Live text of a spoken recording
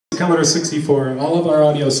Commodore 64. All of our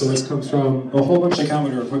audio source comes from a whole bunch of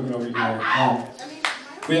Commodore equipment over here.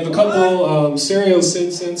 We have a couple stereo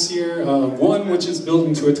synths here. One which is built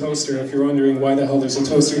into a toaster. If you're wondering why the hell there's a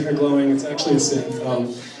toaster here glowing, it's actually a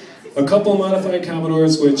synth. A couple modified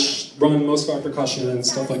Commodores which run most of our percussion and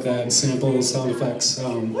stuff like that, samples, sound effects.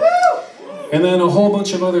 And then a whole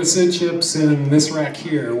bunch of other SID chips in this rack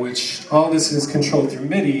here, which all this is controlled through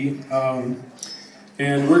MIDI.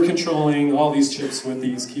 And we're controlling all these chips with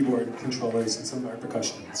these keyboard controllers and some of our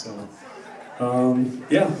percussion. So,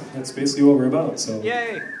 yeah, that's basically what we're about. So,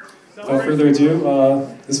 Yay! without further ado,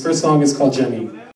 this first song is called Jenny.